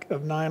attack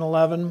of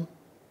 9/11.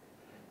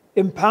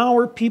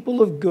 Empower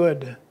people of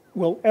good,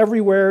 will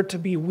everywhere to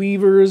be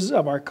weavers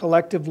of our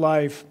collective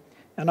life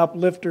and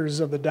uplifters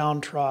of the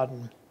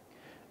downtrodden.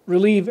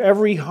 Relieve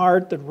every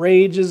heart that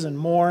rages and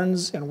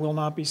mourns and will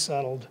not be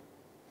settled.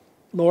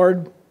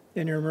 Lord,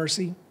 in your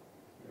mercy.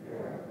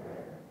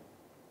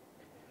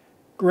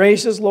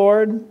 Gracious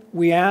Lord,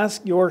 we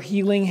ask your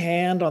healing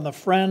hand on the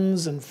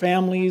friends and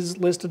families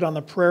listed on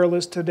the prayer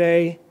list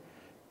today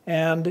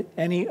and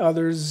any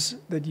others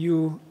that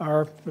you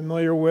are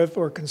familiar with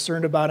or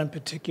concerned about in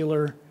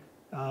particular,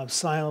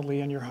 silently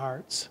in your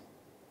hearts.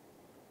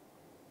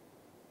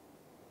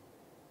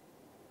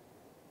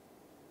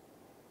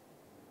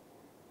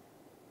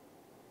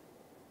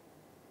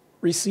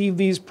 Receive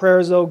these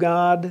prayers, O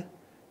God,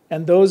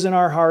 and those in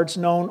our hearts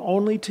known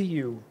only to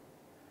you,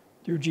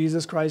 through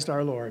Jesus Christ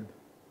our Lord.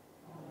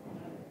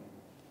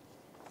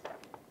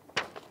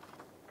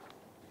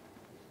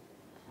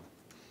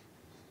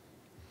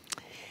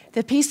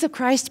 The peace of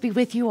Christ be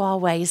with you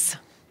always.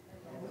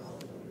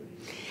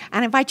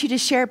 And I invite you to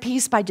share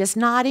peace by just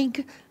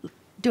nodding,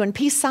 doing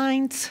peace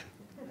signs.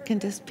 Can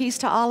just peace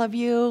to all of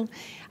you.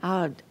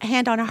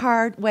 Hand on a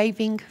heart,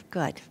 waving.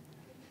 Good.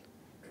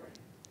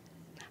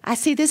 I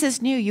see this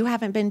is new. You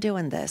haven't been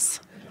doing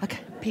this. Okay.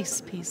 Peace,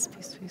 peace,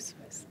 peace, peace,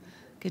 peace.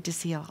 Good to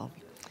see you all.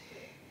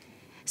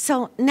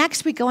 So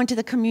next we go into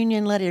the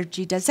communion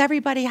liturgy. Does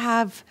everybody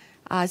have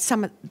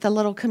some of the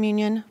little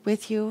communion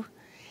with you?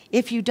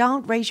 If you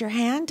don't, raise your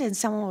hand and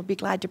someone will be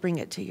glad to bring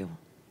it to you.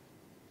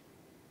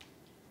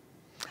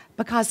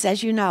 Because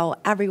as you know,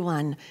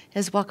 everyone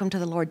is welcome to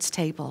the Lord's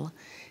table.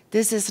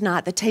 This is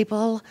not the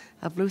table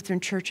of Lutheran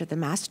Church of the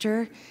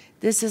Master.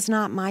 This is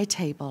not my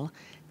table.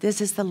 This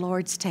is the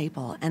Lord's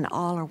table, and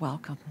all are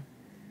welcome.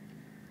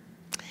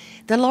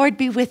 The Lord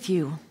be with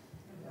you.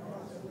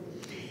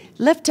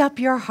 Lift up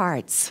your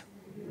hearts.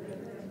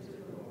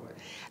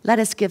 Let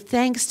us give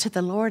thanks to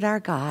the Lord our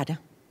God.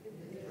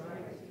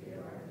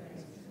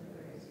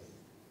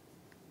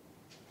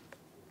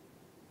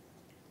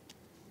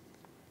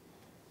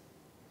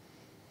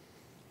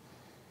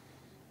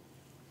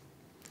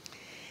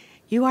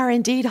 You are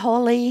indeed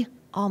holy,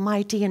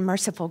 almighty, and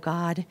merciful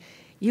God.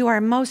 You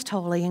are most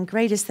holy, and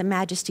great is the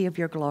majesty of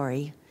your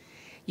glory.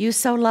 You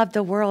so loved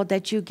the world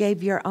that you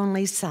gave your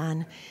only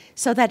Son,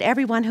 so that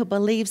everyone who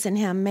believes in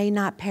him may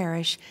not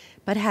perish,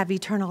 but have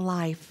eternal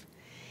life.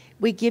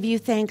 We give you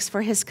thanks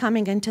for his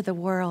coming into the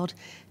world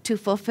to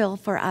fulfill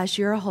for us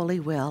your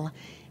holy will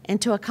and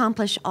to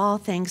accomplish all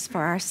things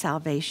for our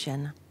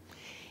salvation.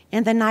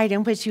 In the night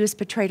in which he was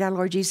betrayed, our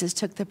Lord Jesus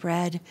took the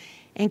bread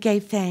and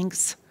gave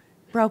thanks,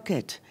 broke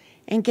it,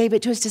 and gave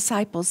it to his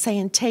disciples,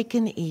 saying, "Take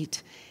and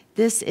eat.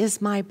 This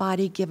is my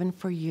body given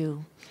for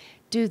you.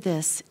 Do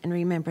this in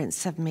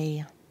remembrance of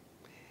me."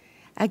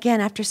 Again,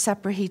 after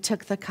supper, he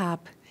took the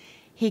cup.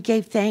 He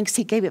gave thanks.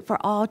 He gave it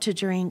for all to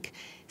drink,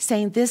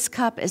 saying, "This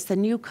cup is the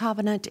new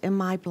covenant in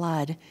my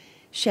blood,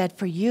 shed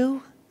for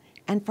you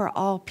and for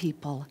all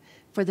people,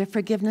 for the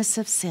forgiveness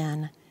of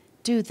sin.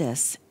 Do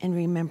this in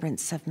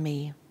remembrance of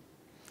me."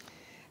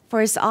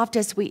 For as oft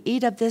as we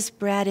eat of this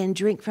bread and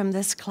drink from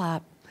this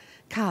cup,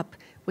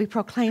 we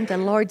proclaim the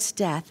Lord's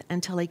death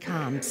until he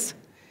comes.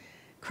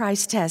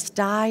 Christ has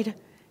died.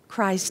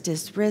 Christ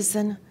is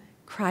risen.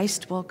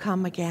 Christ will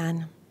come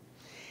again.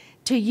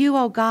 To you,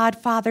 O God,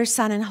 Father,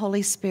 Son, and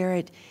Holy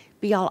Spirit,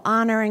 be all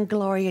honor and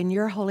glory in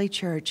your holy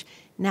church,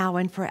 now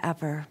and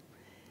forever.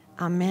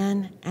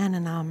 Amen and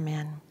an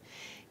amen.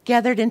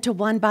 Gathered into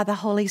one by the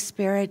Holy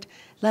Spirit,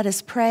 let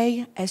us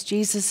pray as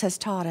Jesus has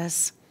taught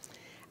us.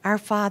 Our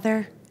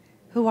Father,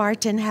 who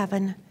art in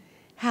heaven,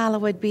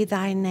 hallowed be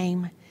thy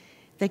name.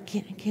 The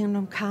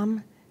kingdom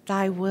come,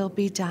 thy will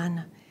be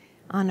done,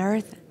 on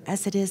earth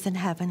as it is in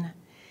heaven.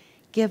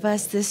 Give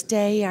us this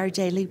day our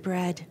daily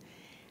bread,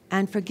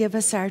 and forgive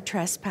us our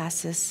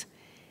trespasses,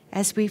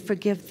 as we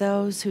forgive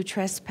those who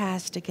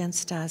trespass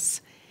against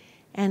us.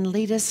 And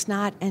lead us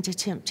not into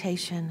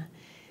temptation,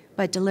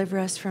 but deliver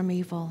us from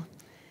evil.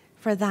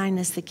 For thine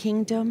is the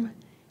kingdom,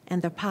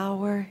 and the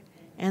power,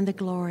 and the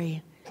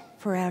glory,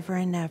 forever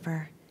and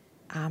ever.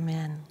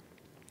 Amen.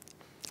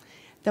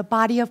 The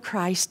body of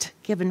Christ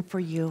given for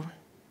you.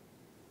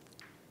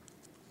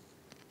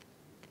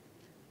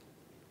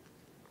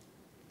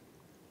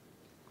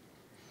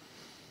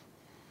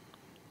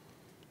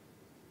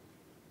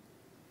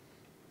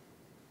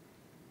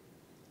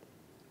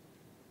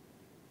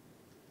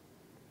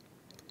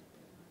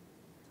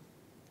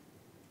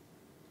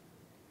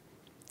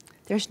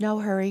 There's no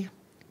hurry.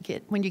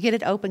 When you get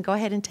it open, go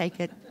ahead and take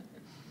it.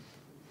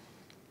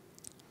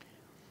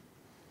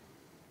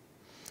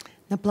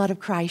 The blood of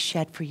Christ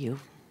shed for you.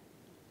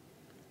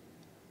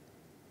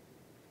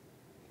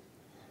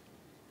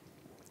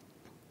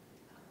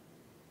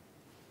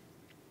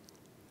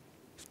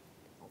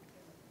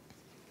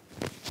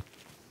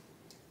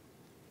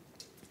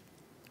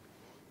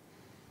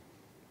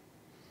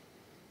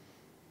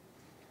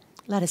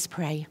 Let us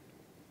pray.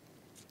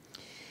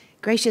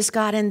 Gracious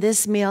God, in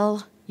this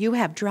meal, you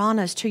have drawn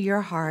us to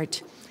your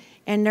heart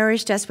and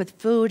nourished us with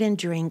food and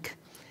drink,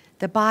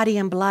 the body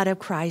and blood of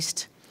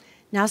Christ.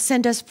 Now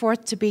send us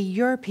forth to be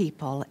your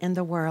people in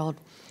the world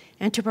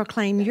and to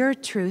proclaim your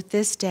truth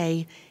this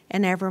day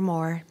and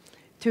evermore.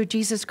 Through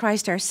Jesus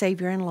Christ, our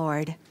Savior and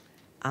Lord.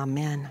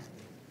 Amen.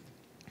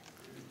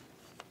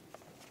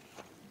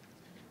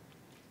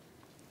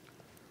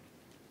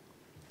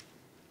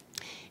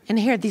 And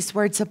hear these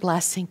words of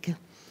blessing.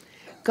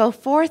 Go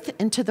forth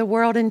into the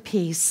world in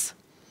peace.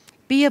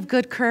 Be of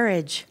good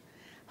courage.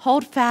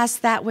 Hold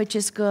fast that which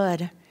is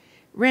good.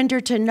 Render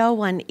to no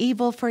one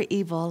evil for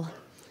evil.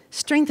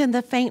 Strengthen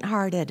the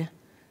faint-hearted.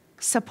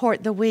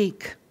 Support the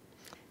weak.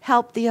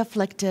 Help the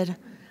afflicted.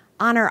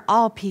 Honor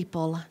all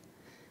people.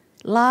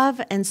 Love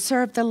and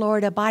serve the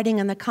Lord, abiding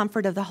in the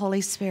comfort of the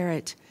Holy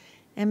Spirit.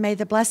 And may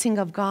the blessing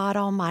of God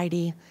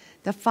Almighty,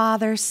 the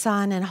Father,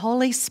 Son, and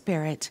Holy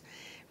Spirit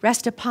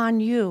rest upon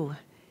you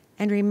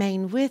and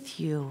remain with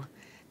you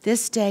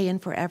this day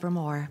and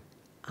forevermore.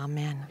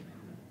 Amen.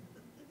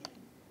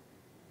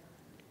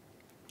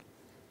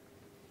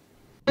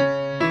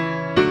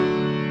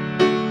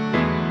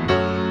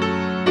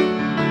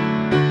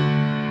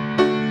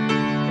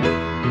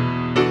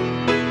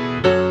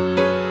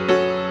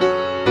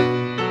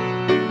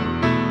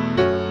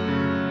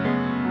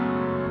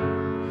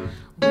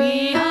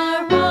 We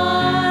are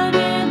one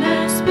in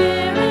the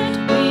Spirit,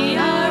 we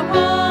are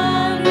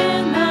one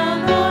in the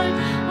Lord.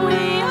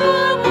 We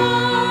are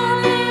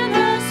one in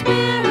the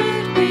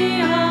Spirit,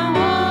 we are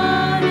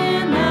one in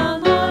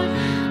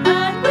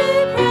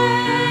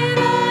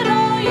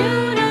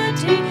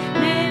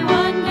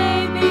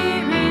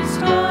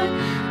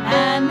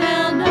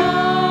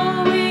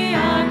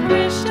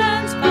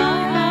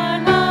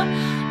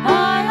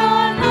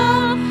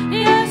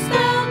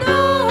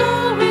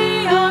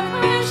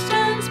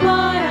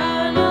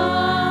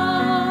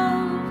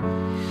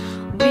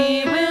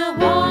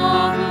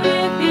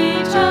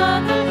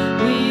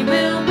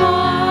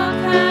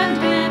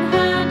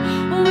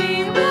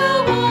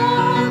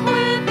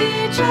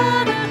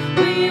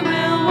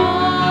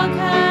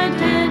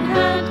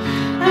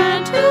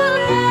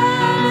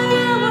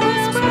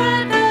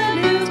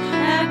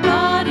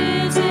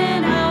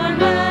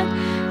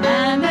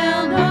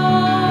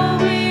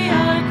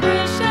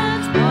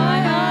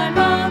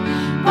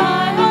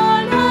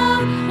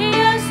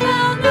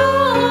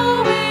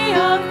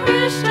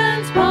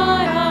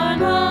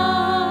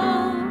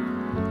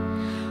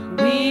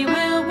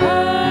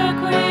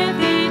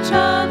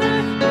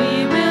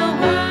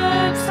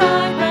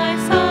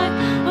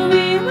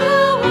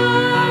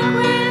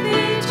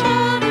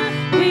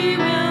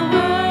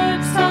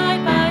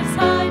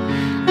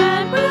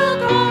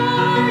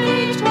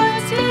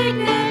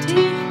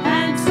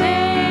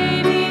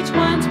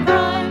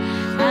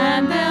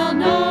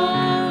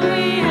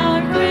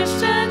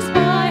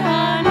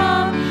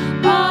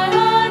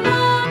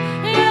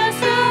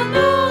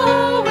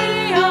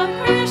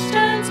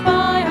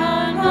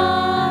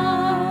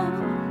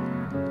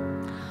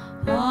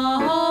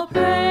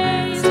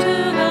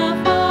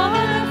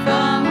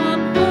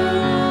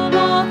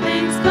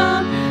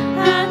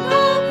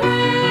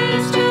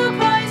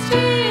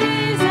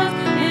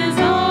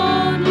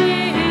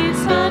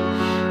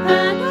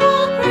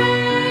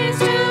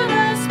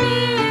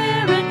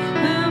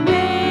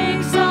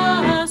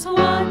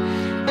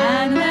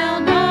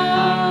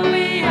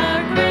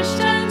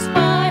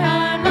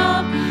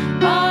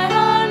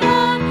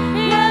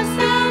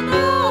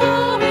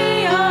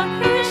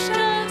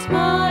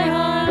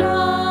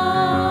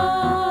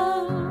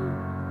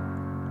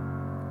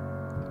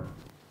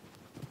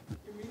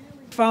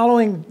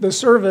the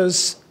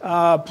service,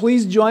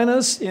 please join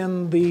us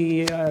in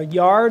the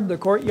the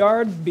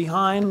courtyard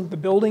behind the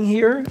building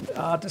here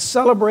to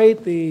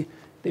celebrate the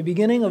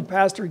beginning of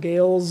Pastor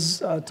Gail's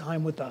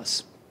time with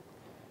us.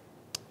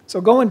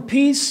 So go in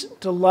peace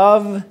to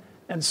love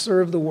and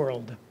serve the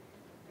world.